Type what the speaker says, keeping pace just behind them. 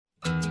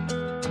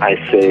I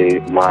say,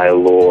 my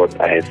Lord,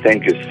 I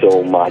thank you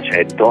so much.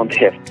 I don't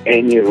have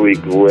any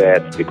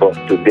regrets because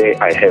today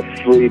I have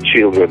 3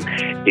 children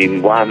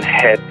in one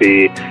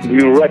happy,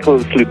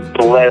 miraculously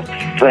blessed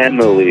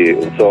family.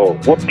 So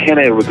what can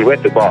I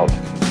regret about?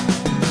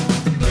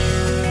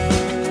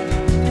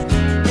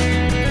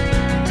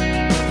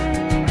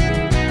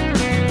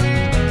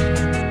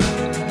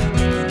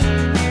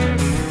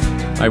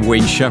 I'm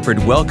Wayne Shepherd.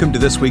 Welcome to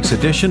this week's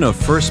edition of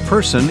First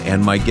Person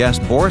and my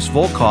guest Boris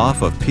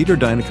Volkov of Peter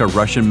Deyneka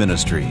Russian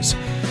Ministries.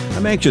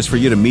 I'm anxious for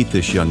you to meet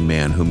this young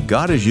man whom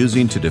God is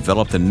using to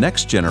develop the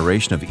next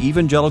generation of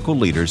evangelical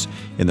leaders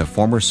in the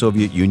former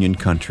Soviet Union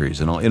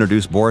countries, and I'll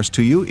introduce Boris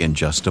to you in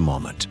just a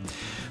moment.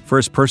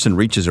 First Person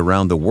reaches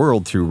around the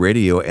world through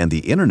radio and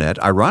the internet.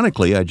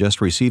 Ironically, I just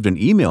received an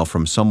email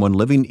from someone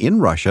living in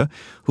Russia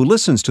who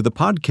listens to the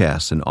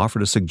podcast and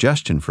offered a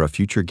suggestion for a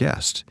future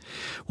guest.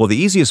 Well, the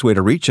easiest way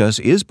to reach us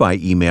is by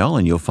email,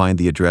 and you'll find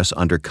the address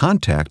under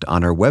Contact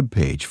on our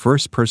webpage,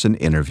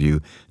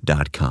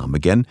 firstpersoninterview.com.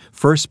 Again,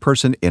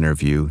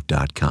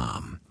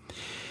 firstpersoninterview.com.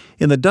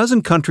 In the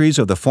dozen countries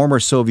of the former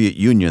Soviet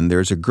Union,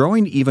 there's a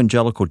growing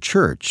evangelical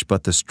church,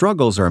 but the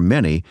struggles are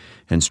many,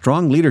 and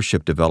strong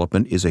leadership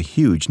development is a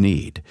huge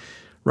need.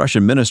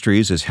 Russian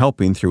Ministries is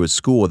helping through its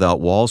School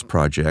Without Walls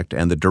project,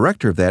 and the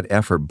director of that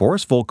effort,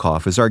 Boris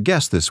Volkov, is our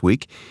guest this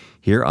week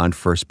here on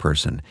First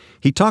Person.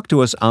 He talked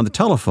to us on the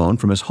telephone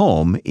from his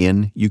home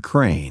in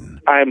Ukraine.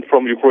 I'm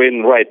from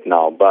Ukraine right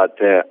now, but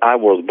I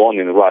was born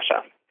in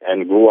Russia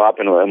and grew up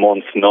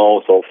among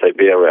snows of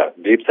Siberia,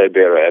 deep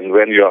Siberia, and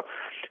when your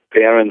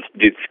parents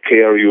did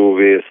scare you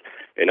with,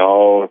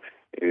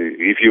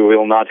 if you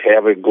will not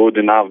have a good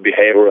enough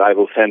behavior, I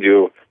will send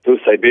you to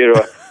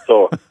Siberia.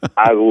 So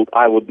I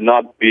would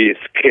not be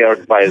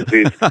scared by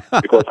this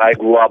because I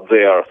grew up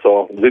there.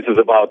 So this is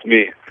about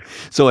me.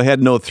 So it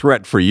had no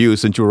threat for you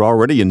since you were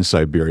already in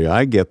Siberia.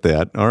 I get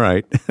that. All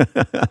right.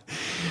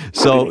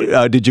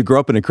 So did you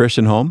grow up in a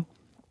Christian home?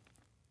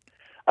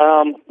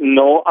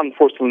 No,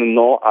 unfortunately,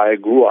 no. I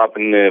grew up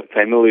in a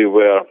family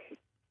where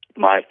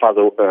my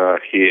father,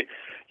 he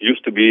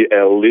used to be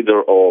a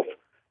leader of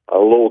a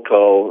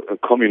local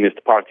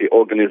Communist Party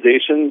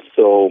organization.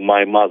 So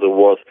my mother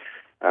was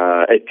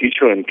a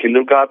teacher in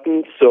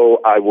kindergarten.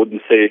 So I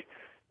wouldn't say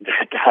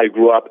that I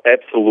grew up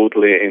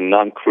absolutely in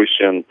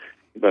non-Christian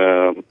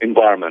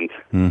environment.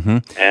 Mm-hmm.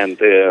 And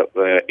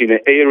in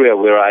an area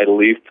where I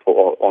lived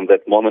on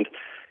that moment,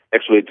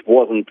 actually it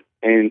wasn't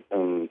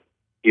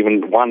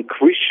even one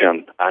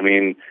Christian. I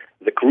mean,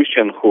 the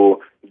Christian who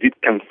did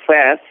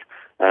confess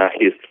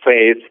his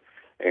faith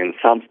in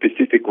some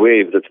specific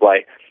ways. That's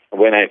why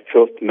when I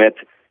first met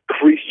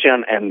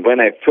Christian and when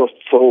I first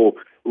saw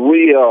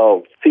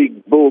real thick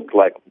book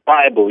like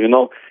Bible,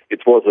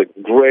 it was a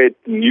great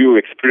new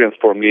experience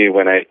for me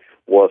when I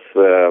was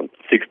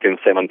 16,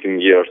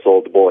 17 years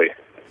old boy.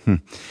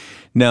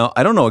 Now,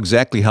 I don't know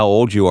exactly how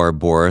old you are,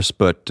 Boris,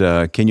 but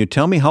can you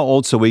tell me how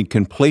old so we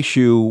can place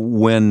you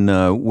when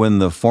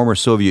the former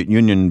Soviet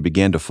Union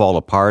began to fall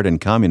apart and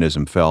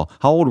communism fell?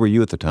 How old were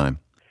you at the time?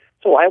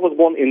 So I was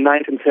born in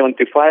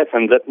 1975,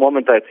 and at that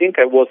moment I think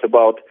I was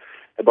about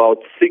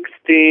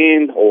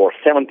 16 or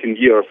 17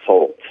 years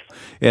old.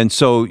 And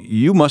so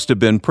you must have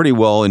been pretty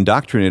well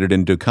indoctrinated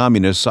into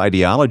communist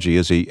ideology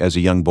as a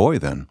young boy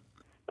then.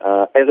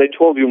 As I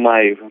told you,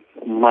 my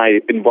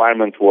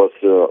environment was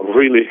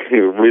really,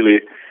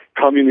 really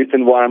communist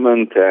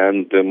environment,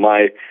 and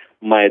my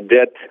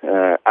dad,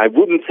 I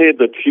wouldn't say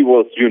that he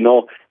was,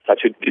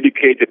 such a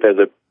dedicated as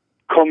a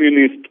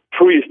communist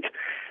priest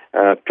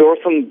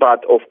person,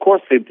 but of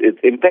course it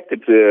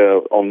impacted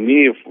on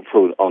me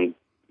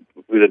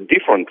with a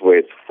different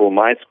ways for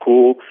my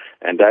school.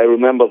 And I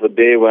remember the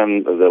day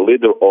when the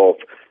leader of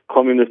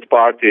Communist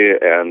Party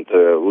and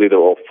leader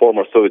of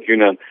former Soviet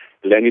Union,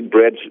 Leonid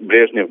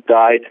Brezhnev,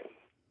 died.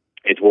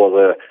 It was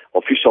an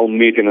official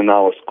meeting in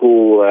our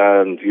school,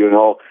 and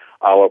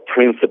our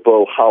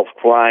principal half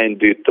crying,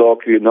 they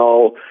talk,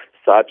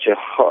 such a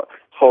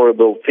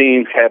horrible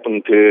thing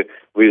happened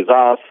with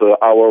us,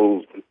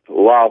 our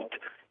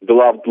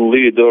beloved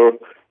leader,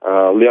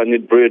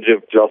 Leonid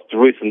Brezhnev, just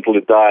recently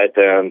died,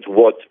 and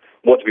what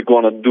we're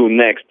going to do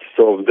next?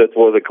 So that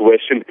was a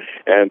question.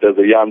 And as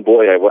a young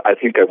boy, I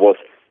think I was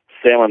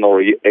 7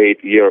 or 8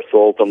 years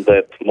old on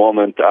that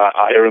moment.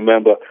 I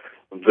remember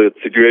the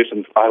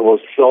situation. I was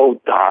so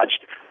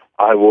touched.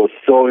 I was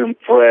so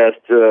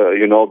impressed,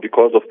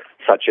 because of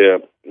such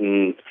a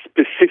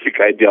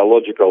specific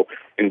ideological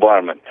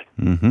environment.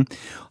 Mm-hmm.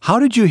 How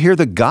did you hear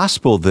the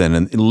gospel then,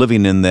 and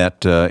living in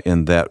that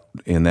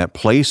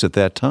place at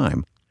that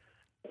time?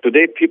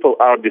 Today, people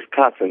are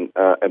discussing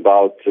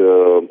about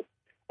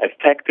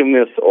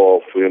effectiveness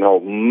of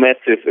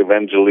massive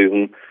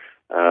evangelism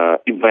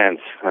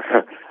events.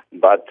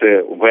 But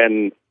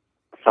when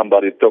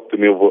somebody talked to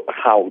me,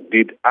 how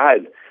did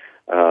I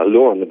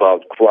learn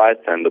about Christ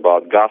and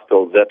about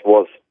gospel? That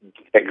was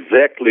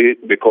exactly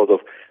because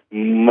of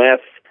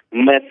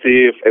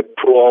massive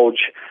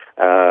approach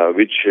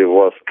which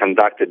was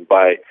conducted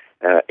by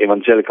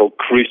evangelical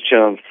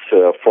Christians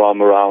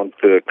from around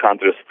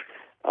countries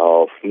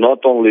of not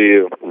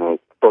only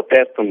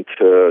Protestant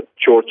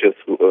churches.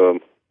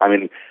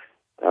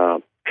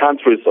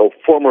 Countries of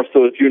former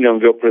Soviet Union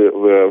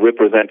were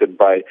represented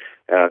by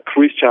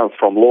Christians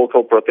from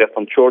local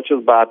Protestant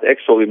churches, but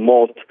actually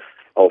most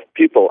of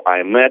people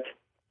I met,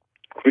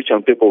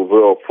 Christian people,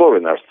 were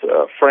foreigners,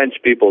 French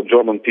people,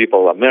 German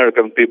people,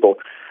 American people,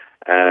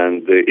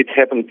 and it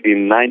happened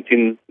in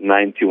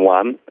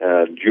 1991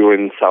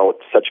 during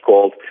such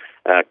called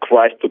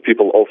Christ to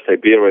People of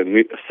Siberia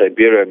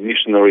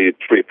missionary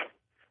trip.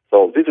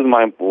 So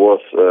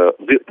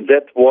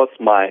that was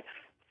my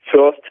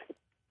first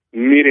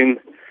meeting,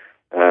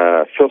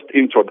 first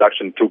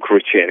introduction to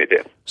Christianity.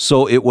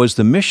 So it was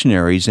the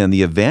missionaries and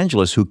the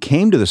evangelists who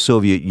came to the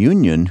Soviet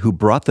Union who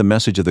brought the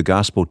message of the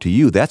gospel to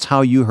you. That's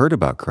how you heard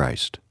about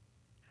Christ.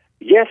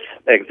 Yes,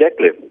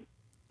 exactly.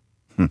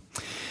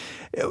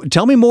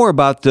 Tell me more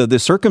about the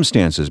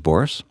circumstances,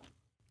 Boris.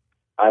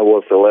 I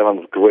was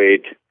 11th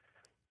grade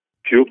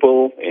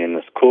pupil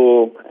in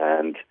school,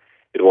 and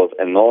it was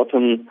an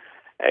autumn.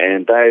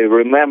 And I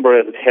remember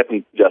it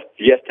happened just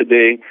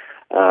yesterday.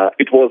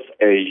 It was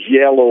a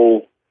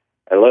yellow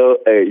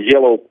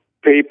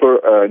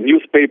paper,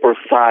 newspaper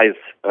size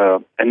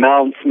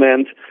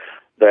announcement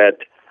that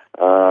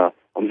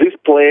on this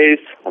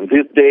place, on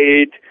this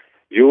date,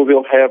 you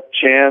will have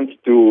chance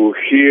to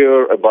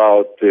hear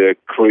about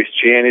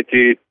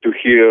Christianity, to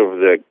hear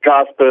the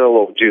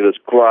gospel of Jesus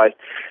Christ,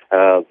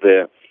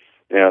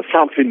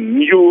 something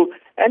new.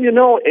 And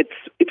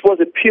it was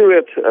a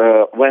period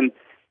when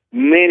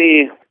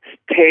many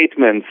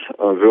statements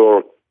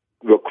were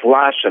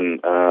crashing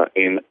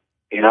in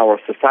our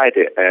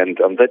society, and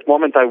at that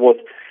moment I was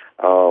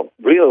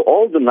really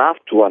old enough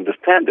to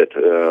understand it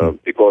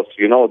because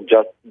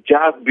just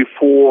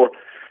before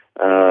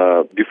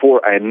I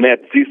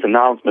met this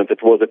announcement,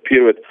 it was a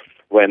period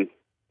when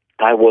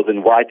I was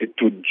invited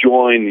to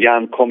join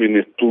Young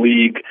Communist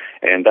League,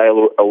 and I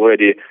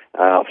already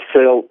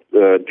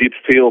did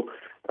fill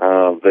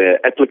the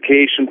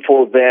application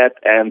for that,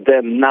 and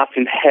then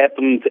nothing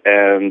happened,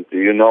 and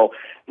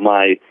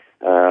my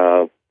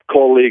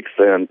colleagues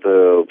and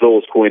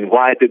those who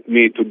invited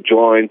me to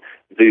join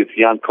this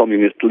Young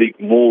Communist League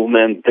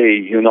movement,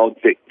 they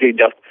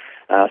just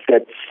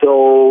said,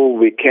 so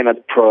we cannot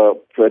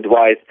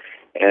advise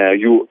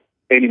you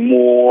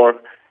anymore.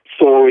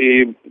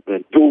 Sorry,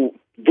 do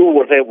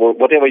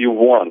whatever you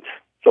want.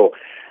 So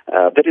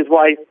that is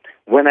why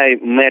when I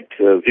met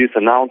this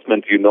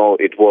announcement,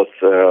 it was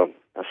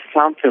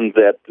something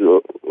that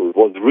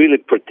was really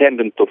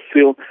pretending to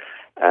fill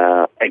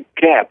a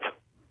gap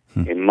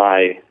in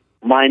my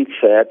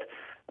mindset,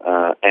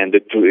 and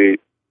it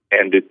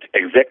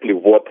exactly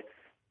what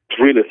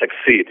really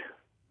succeed.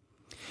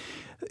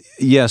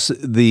 Yes,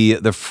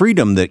 the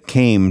freedom that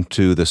came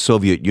to the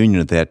Soviet Union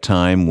at that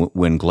time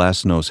when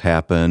Glasnost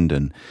happened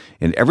and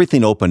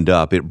everything opened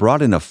up, it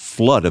brought in a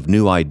flood of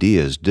new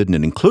ideas, didn't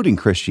it, including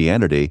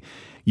Christianity.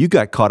 You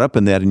got caught up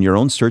in that in your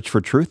own search for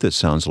truth, it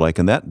sounds like,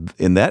 and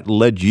that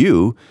led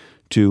you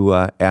to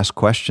ask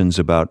questions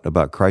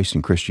about Christ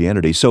and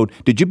Christianity. So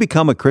did you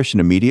become a Christian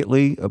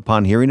immediately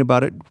upon hearing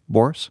about it,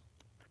 Boris?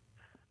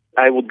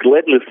 I would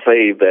gladly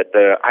say that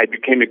I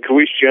became a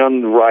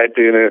Christian right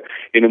in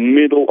the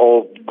middle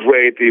of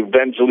great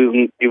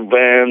evangelism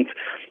event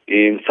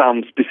in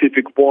some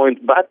specific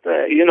point. But,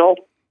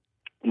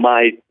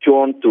 my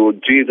turn to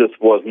Jesus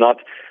was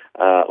not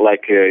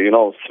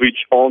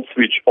switch on,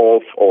 switch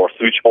off, or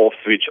switch off,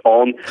 switch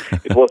on.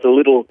 It was a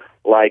little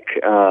like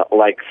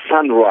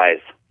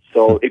sunrise.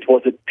 So it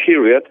was a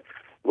period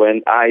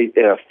when I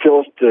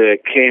first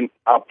came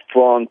up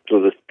front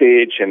to the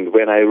stage and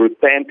when I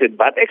repented,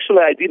 but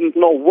actually I didn't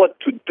know what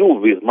to do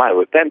with my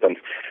repentance.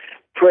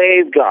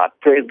 Praise God.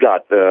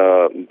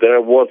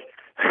 There was,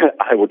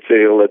 I would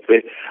say,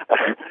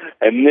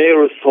 a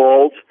mere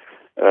assault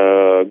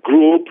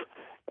group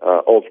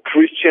of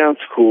Christians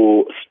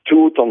who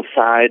stood on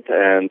side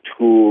and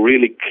who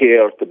really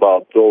cared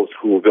about those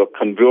who were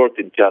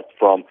converted just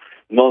from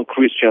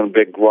non-Christian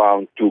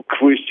background to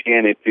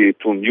Christianity,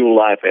 to new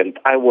life, and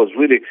I was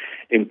really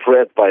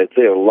impressed by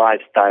their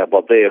lifestyle, by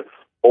their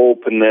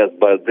openness,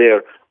 by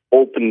their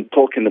open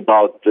talking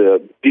about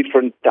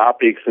different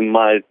topics in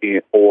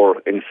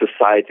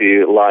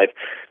society life.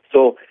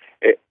 So,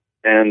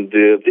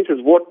 this is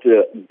what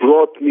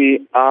brought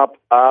me up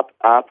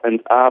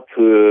and up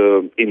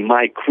in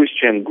my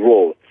Christian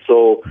growth.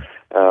 So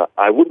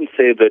I wouldn't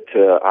say that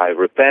I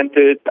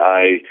repented.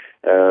 I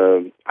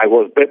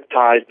was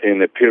baptized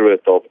in a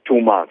period of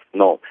 2 months.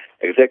 No,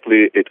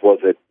 exactly. It was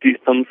a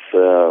distance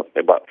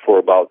for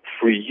about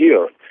 3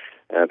 years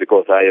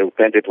because I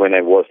repented when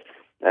I was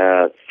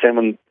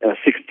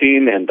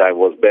 16 and I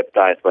was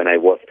baptized when I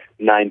was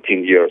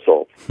 19 years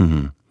old.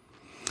 Mm-hmm.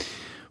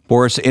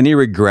 Boris, any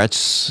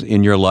regrets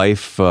in your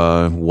life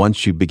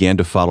once you began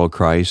to follow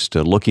Christ?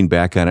 Looking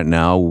back on it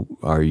now,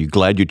 are you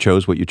glad you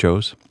chose what you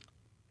chose?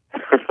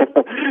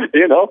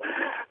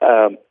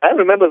 I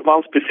remember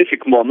one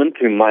specific moment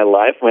in my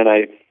life when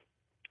I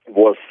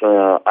was,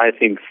 I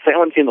think,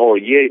 17 or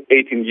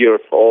 18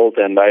 years old,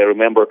 and I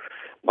remember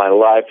my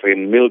life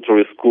in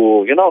military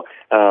school.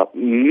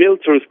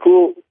 Military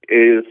school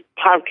is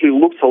partly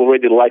looks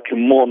already like a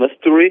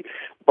monastery,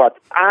 but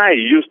I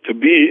used to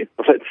be,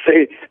 let's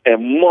say, a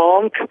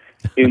monk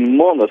in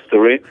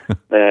monastery,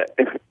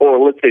 or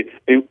let's say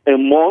a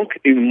monk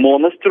in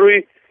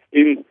monastery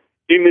in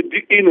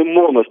a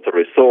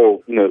monastery.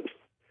 So,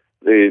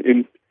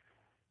 in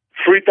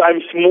 3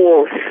 times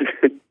more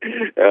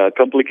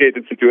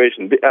complicated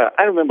situation.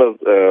 I remember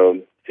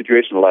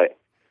situation like,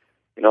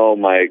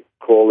 my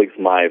colleagues,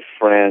 my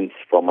friends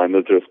from my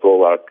military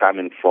school are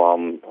coming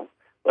from,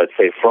 let's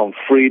say, from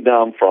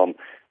freedom, from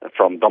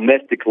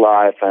domestic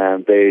life,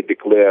 and they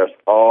declare,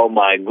 "Oh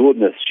my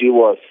goodness, she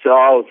was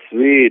so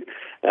sweet,"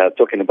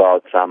 talking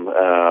about some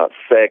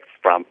sex,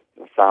 from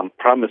some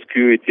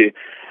promiscuity.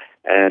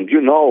 And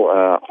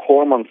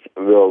hormones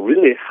were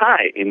really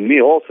high in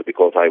me also,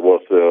 because I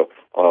was a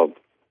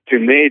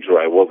teenager.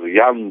 I was a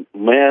young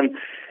man,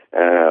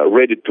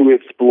 ready to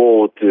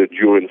explode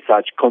during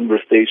such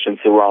conversations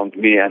around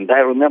me. And I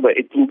remember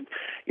it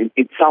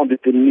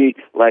sounded to me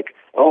like,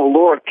 "Oh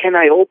Lord, can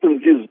I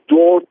open this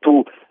door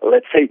to,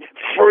 let's say,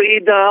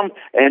 freedom,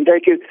 and I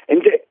can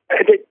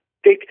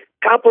take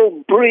couple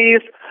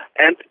breaths,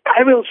 and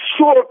I will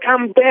sure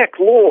come back,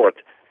 Lord."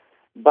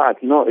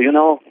 But no,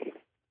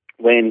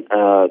 when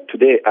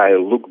today I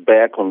look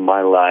back on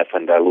my life,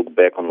 and I look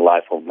back on the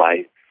life of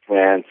my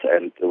friends,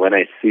 and when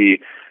I see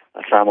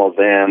some of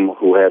them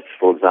who has,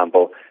 for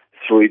example,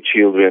 3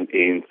 children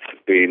in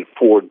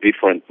 4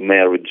 different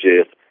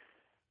marriages,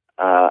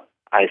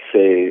 I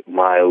say,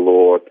 "My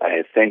Lord,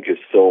 I thank you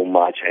so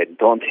much. I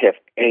don't have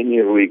any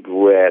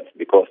regrets,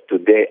 because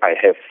today I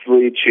have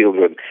 3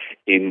 children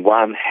in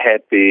one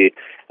happy,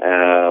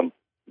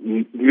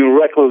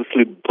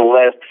 miraculously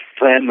blessed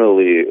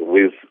family,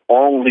 with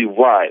only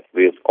wife,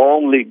 with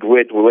only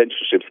great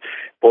relationships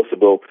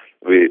possible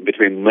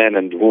between men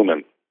and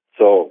women."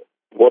 So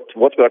what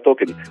we are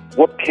talking,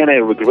 what can I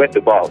regret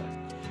about?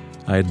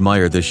 I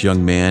admire this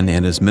young man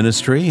and his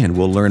ministry, and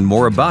we'll learn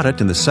more about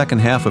it in the second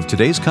half of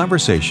today's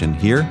conversation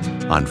here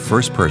on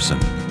First Person.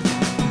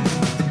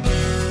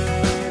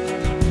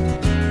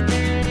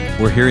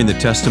 We're hearing the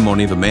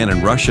testimony of a man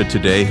in Russia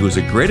today who is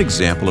a great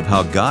example of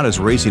how God is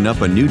raising up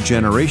a new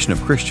generation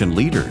of Christian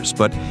leaders.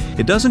 But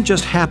it doesn't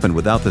just happen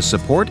without the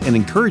support and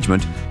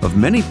encouragement of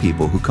many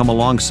people who come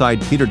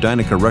alongside Peter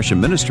Deinica Russian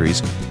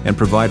Ministries and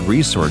provide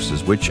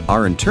resources which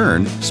are in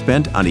turn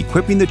spent on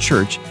equipping the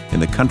church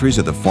in the countries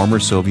of the former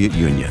Soviet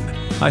Union.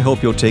 I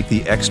hope you'll take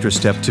the extra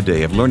step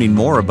today of learning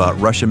more about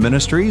Russian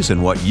Ministries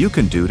and what you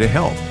can do to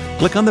help.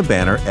 Click on the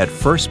banner at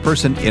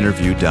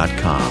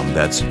firstpersoninterview.com.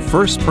 That's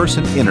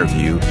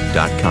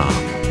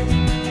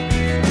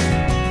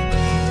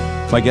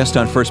firstpersoninterview.com. My guest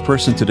on First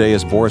Person today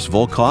is Boris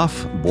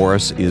Volkov.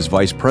 Boris is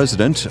Vice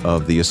President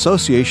of the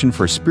Association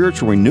for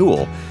Spiritual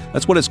Renewal.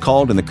 That's what it's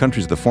called in the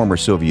countries of the former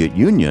Soviet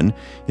Union.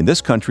 In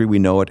this country, we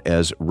know it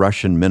as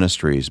Russian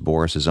Ministries.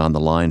 Boris is on the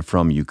line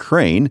from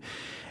Ukraine.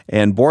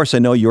 And Boris, I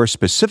know your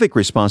specific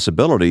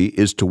responsibility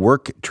is to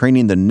work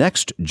training the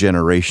next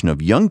generation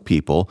of young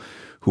people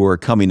who are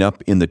coming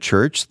up in the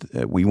church.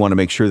 We want to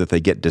make sure that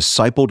they get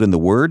discipled in the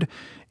Word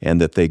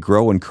and that they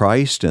grow in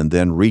Christ and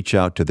then reach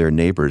out to their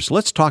neighbors.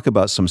 Let's talk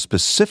about some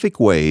specific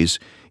ways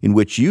in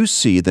which you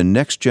see the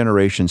next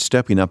generation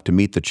stepping up to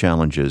meet the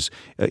challenges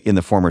in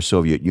the former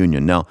Soviet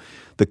Union. Now,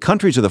 the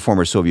countries of the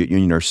former Soviet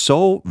Union are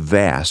so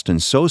vast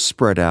and so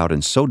spread out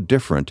and so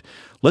different.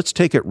 Let's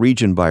take it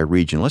region by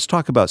region. Let's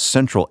talk about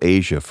Central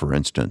Asia, for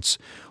instance.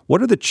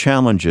 What are the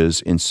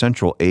challenges in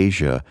Central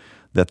Asia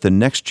that the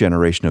next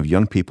generation of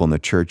young people in the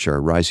church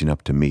are rising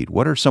up to meet?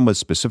 What are some of the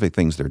specific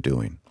things they're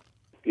doing?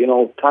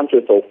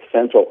 Countries of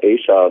Central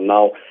Asia are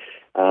now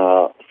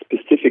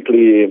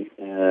specifically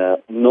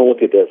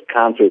noted as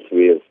countries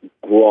with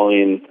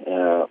growing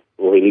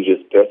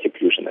religious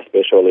persecution,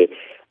 especially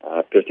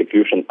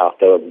persecution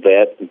after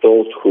that,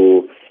 those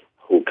who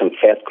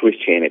confess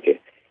Christianity.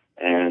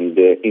 And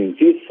in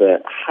these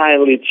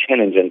highly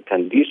challenging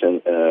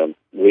conditions,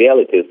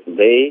 realities,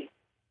 they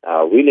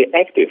are really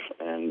active.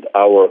 And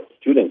our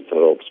students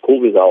of School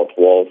Without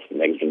Walls,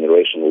 Next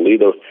Generation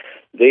Leaders,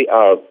 they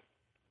are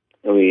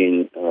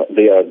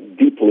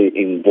deeply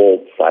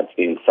involved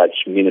in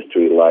such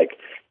ministry, like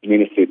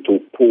ministry to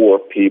poor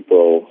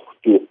people,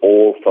 to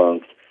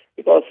orphans,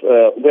 because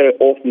very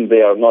often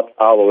they are not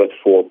allowed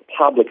for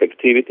public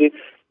activity,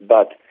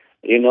 but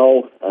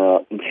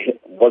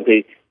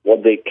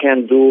what they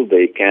can do,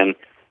 they can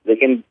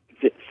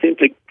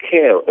simply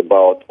care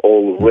about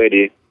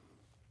already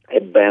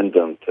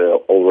abandoned,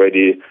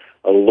 already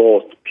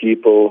lost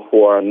people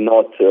who are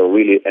not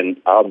really an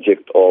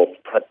object of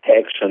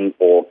protection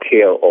or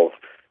care of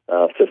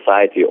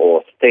society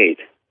or state,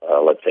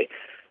 let's say.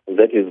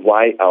 That is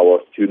why our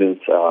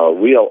students are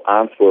real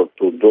answer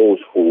to those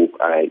who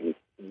are in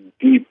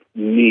deep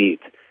need.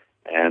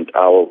 And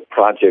our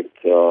project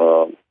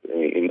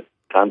in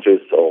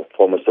countries of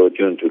former Soviet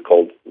Union,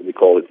 we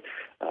call it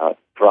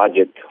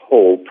Project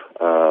Hope,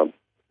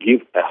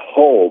 Give a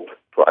Hope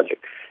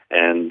project.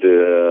 And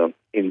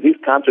in these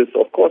countries,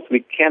 of course,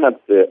 we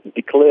cannot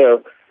declare,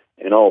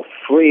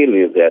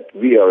 freely that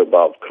we are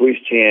about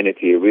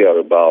Christianity, we are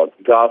about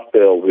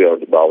gospel, we are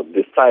about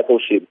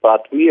discipleship,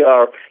 but we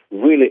are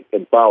really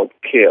about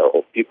care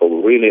of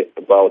people, really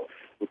about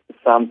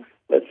some,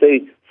 let's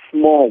say,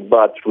 small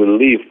but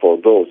relief for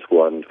those who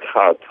are in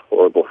hard,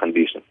 horrible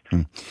conditions.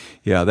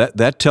 Yeah,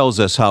 that tells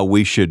us how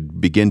we should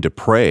begin to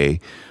pray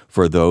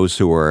for those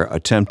who are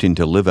attempting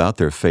to live out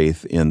their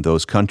faith in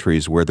those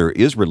countries where there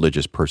is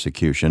religious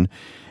persecution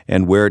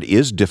and where it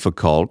is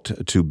difficult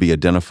to be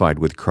identified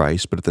with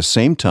Christ. But at the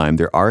same time,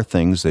 there are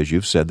things, as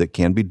you've said, that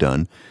can be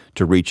done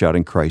to reach out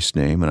in Christ's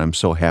name. And I'm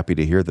so happy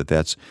to hear that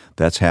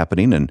that's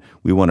happening. And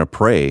we want to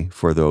pray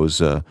for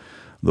those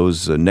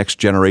next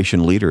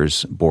generation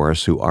leaders,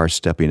 Boris, who are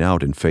stepping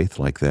out in faith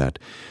like that.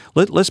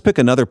 Let's pick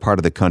another part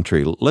of the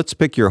country. Let's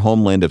pick your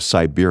homeland of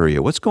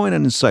Siberia. What's going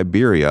on in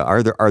Siberia?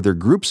 Are there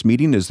groups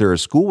meeting? Is there a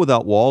school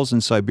without walls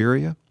in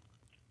Siberia?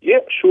 Yeah,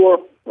 sure.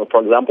 Well,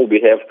 for example, we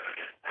have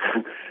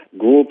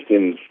groups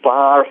in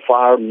far,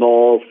 far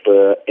north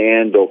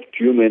end of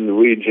Tyumen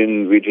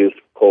region, which is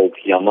called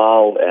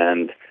Yamal,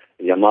 and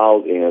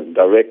Yamal, in a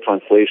direct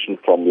translation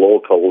from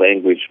local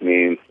language,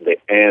 means the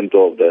end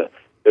of the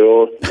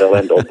earth, the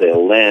land of the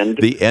land.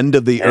 The end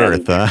of the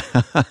earth, huh?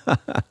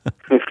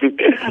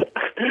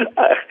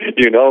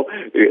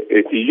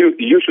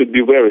 You should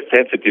be very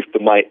sensitive to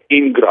my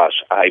English.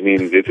 I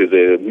mean, this is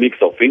a mix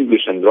of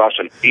English and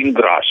Russian.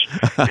 English.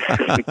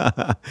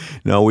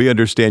 No, we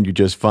understand you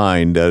just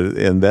fine,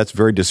 and that's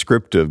very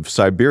descriptive.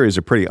 Siberia is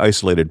a pretty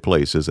isolated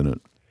place, isn't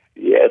it?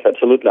 Yes,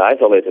 absolutely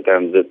isolated,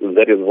 and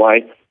that is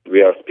why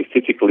we are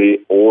specifically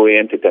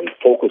oriented and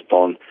focused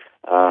on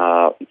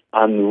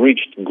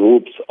unreached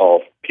groups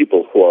of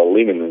people who are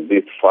living in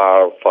these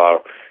far,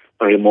 far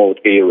remote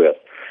areas.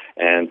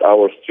 And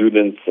our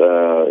students,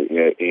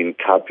 in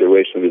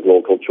cooperation with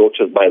local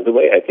churches, by the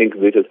way, I think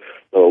this is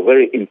a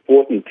very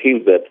important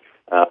thing that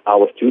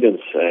our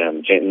students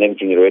and next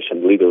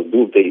generation leaders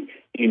do. They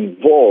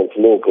involve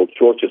local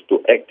churches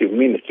to active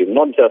ministry,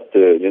 not just,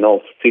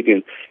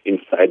 sitting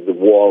inside the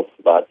walls,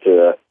 but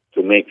to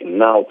make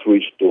an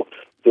outreach to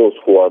those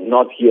who are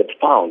not yet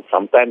found,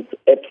 sometimes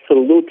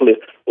absolutely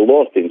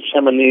lost in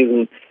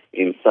shamanism,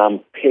 in some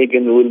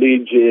pagan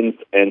religions,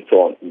 and so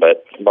on.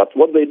 But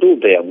what they do,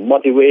 they are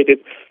motivated,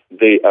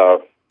 they are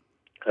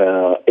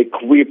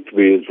equipped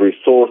with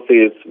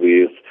resources,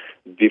 with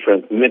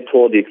different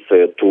methodics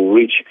to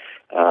reach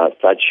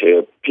such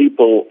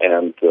people.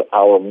 And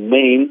our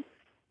main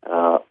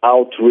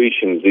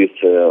outreach in this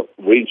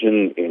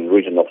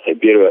region of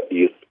Siberia,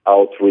 is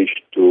outreach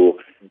to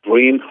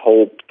bring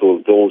hope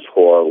to those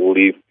who are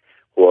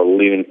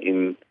living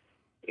in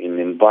an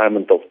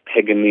environment of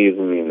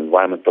paganism, in an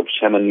environment of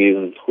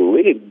shamanism, who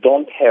really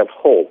don't have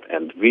hope,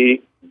 and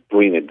we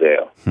bring it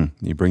there.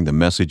 You bring the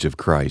message of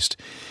Christ.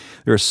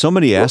 There are so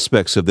many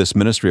aspects of this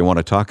ministry I want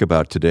to talk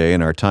about today,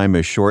 and our time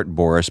is short,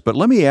 Boris. But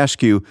let me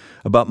ask you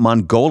about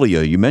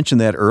Mongolia. You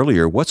mentioned that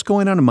earlier. What's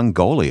going on in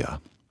Mongolia?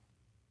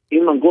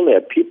 In Mongolia,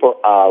 people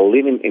are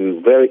living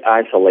in very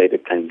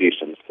isolated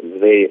conditions.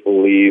 They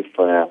live,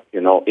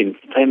 in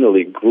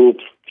family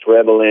groups,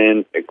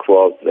 traveling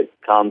across the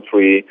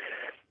country,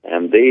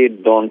 and they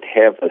don't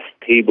have a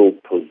stable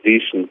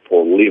position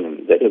for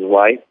living. That is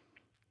why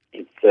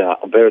it's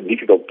very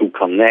difficult to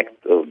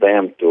connect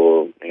them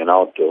to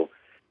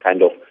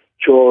kind of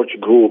church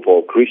group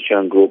or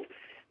Christian group.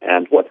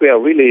 And what we are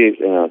really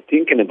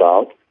thinking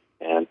about,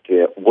 and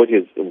what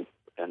is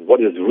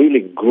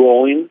really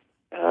growing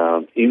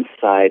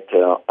inside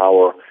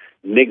our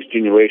next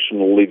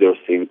generation leaders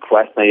in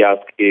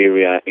Krasnoyarsk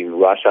area in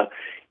Russia,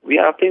 we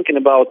are thinking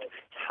about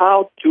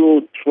how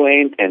to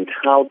train and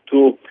how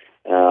to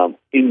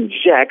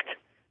inject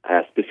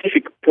a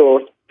specific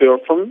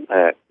person,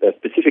 a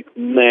specific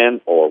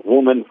man or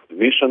woman,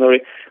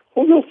 missionary,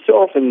 who will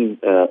serve in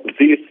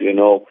these,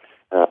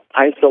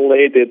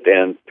 isolated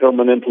and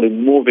permanently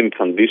moving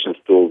conditions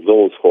to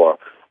those who are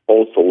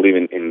also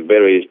living in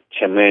very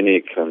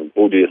shamanic and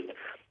Buddhist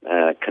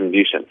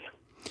conditions.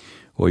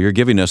 Well, you're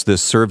giving us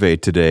this survey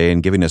today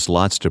and giving us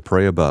lots to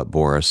pray about,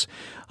 Boris.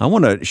 I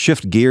want to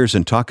shift gears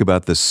and talk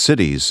about the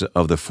cities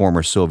of the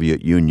former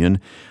Soviet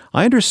Union.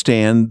 I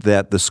understand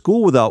that the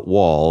School Without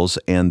Walls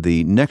and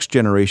the next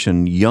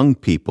generation young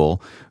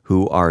people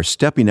who are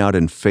stepping out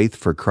in faith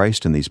for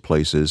Christ in these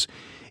places,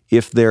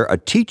 if they're a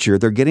teacher,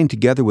 they're getting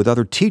together with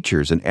other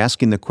teachers and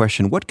asking the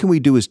question, what can we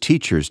do as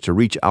teachers to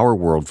reach our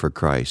world for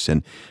Christ?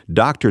 And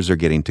doctors are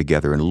getting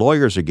together and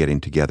lawyers are getting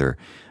together.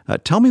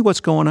 Tell me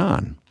what's going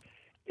on.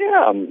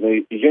 Yeah,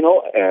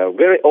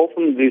 very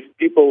often these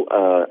people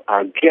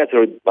are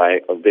gathered by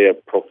their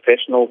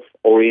professional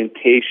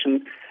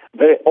orientation.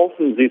 Very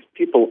often these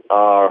people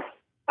are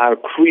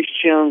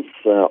Christians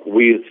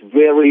with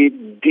very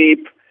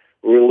deep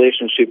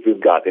relationship with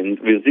God. And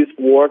with this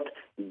word,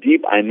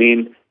 deep, I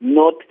mean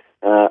not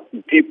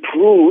deep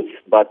roots,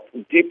 but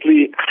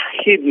deeply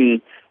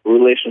hidden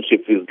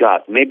relationship with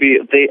God. Maybe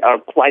they are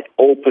quite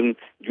open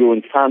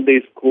during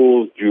Sunday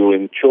schools,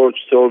 during church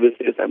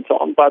services, and so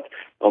on, but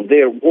on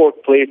their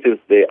workplaces,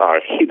 they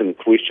are hidden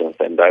Christians.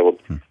 And I would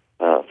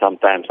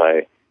sometimes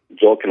I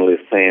jokingly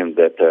saying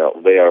that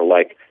they are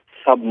like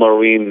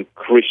submarine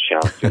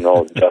Christians,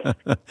 just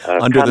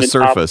under the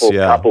surface, up for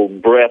a couple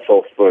breaths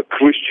of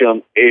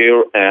Christian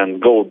air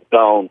and go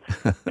down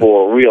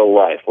for real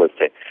life, let's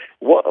say.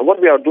 What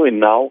we are doing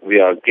now, we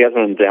are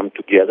gathering them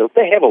together.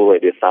 They have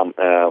already some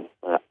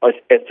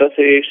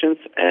associations,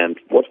 and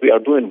what we are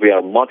doing, we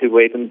are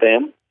motivating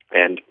them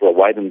and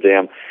providing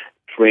them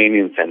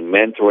trainings and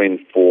mentoring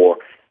for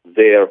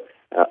their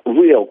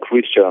real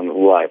Christian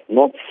life,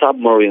 not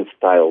submarine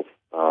style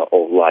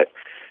of life.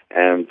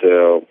 And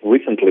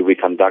recently we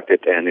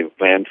conducted an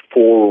event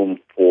forum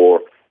for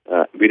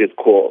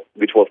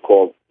which was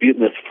called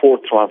Business for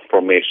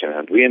Transformation,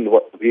 and we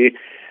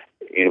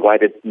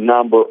invited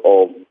number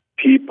of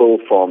people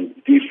from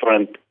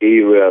different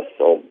areas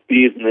of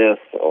business,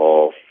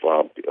 of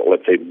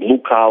let's say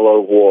blue-collar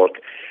work.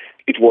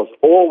 It was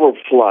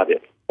overflooded.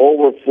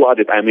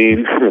 I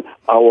mean,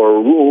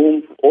 our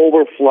room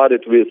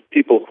overflooded with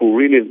people who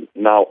really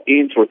now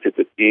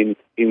interested in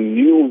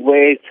new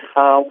ways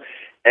how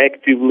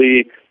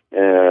actively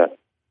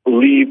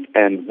live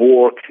and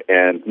work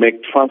and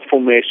make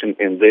transformation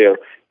in their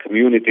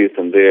communities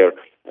and their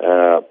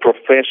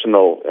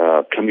professional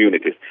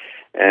communities.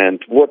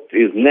 And what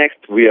is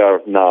next? We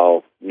are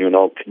now,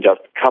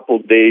 just a couple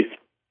days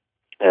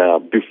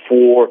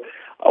before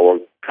our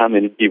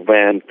coming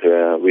event,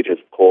 which is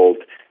called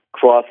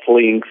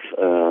Crosslinks.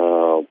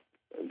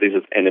 This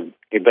is an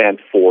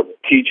event for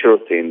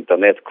teachers in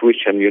Donetsk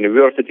Christian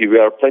University. We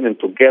are planning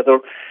to gather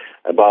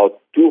about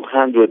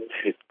 200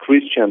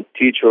 Christian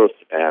teachers,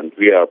 and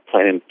we are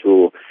planning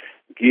to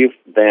give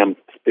them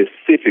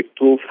specific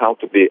tools how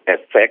to be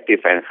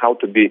effective and how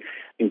to be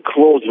in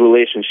close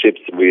relationships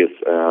with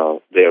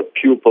their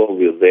pupils,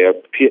 with their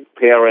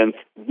parents.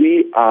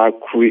 We are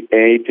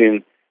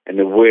creating an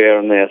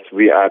awareness.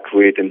 We are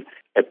creating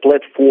a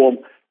platform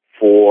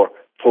for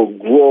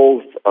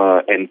growth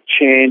and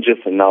changes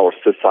in our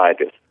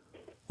societies.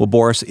 Well,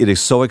 Boris, it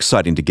is so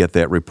exciting to get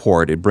that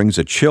report. It brings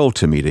a chill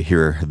to me to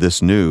hear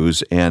this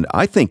news, and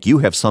I think you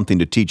have something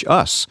to teach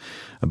us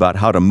about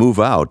how to move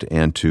out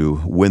and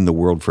to win the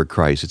world for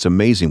Christ. It's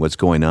amazing what's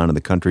going on in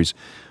the countries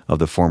of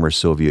the former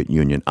Soviet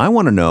Union. I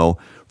want to know,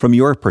 from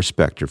your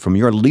perspective, from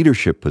your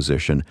leadership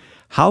position,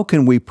 how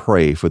can we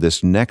pray for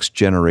this next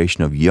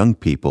generation of young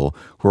people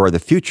who are the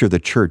future of the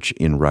church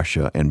in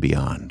Russia and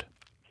beyond?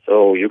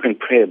 So you can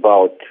pray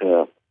about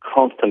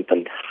constant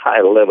and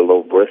high level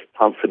of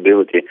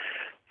responsibility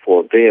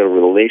for their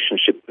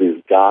relationship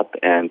with God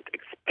and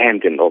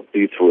expanding of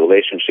these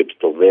relationships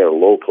to their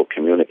local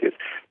communities,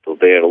 to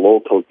their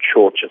local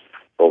churches,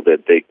 so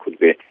that they could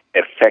be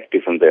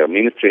effective in their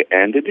ministry.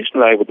 And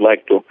additionally, I would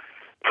like to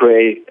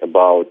pray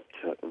about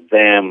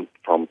them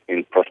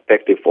in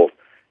perspective of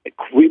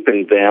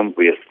equipping them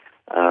with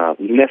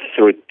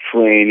necessary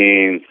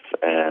trainings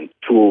and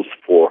tools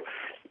for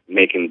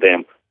making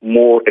them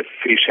more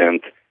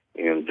efficient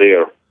in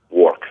their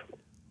work.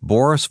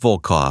 Boris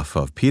Volkov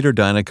of Peter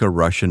Deinicke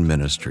Russian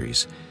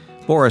Ministries.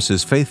 Boris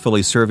is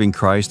faithfully serving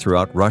Christ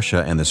throughout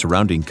Russia and the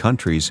surrounding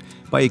countries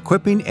by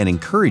equipping and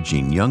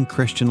encouraging young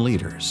Christian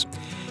leaders.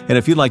 And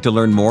if you'd like to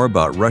learn more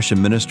about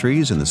Russian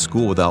Ministries and the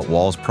School Without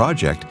Walls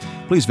project,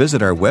 please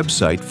visit our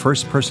website,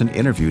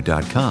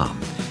 firstpersoninterview.com.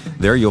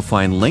 There you'll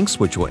find links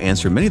which will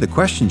answer many of the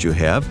questions you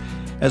have,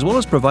 as well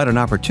as provide an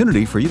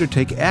opportunity for you to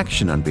take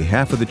action on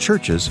behalf of the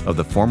churches of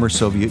the former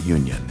Soviet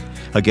Union.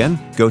 Again,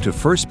 go to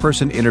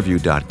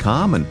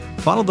firstpersoninterview.com and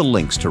follow the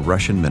links to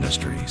Russian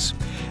Ministries.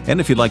 And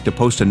if you'd like to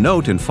post a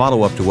note and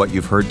follow up to what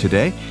you've heard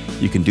today,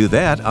 you can do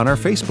that on our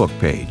Facebook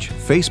page,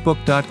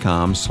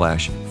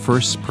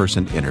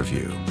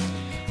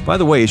 facebook.com/firstpersoninterview. By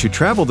the way, as you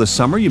travel this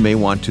summer, you may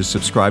want to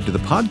subscribe to the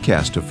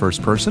podcast of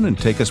First Person and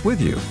take us with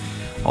you.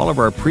 All of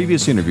our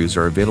previous interviews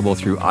are available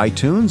through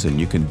iTunes, and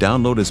you can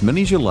download as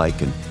many as you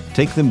like and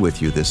take them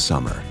with you this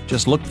summer.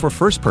 Just look for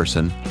First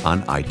Person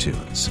on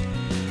iTunes.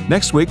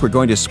 Next week, we're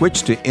going to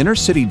switch to inner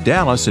city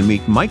Dallas and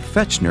meet Mike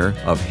Fetchner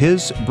of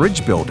His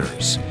Bridge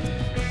Builders.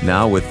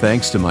 Now, with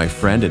thanks to my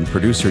friend and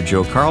producer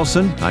Joe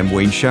Carlson, I'm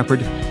Wayne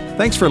Shepherd.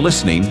 Thanks for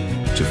listening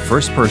to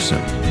First Person.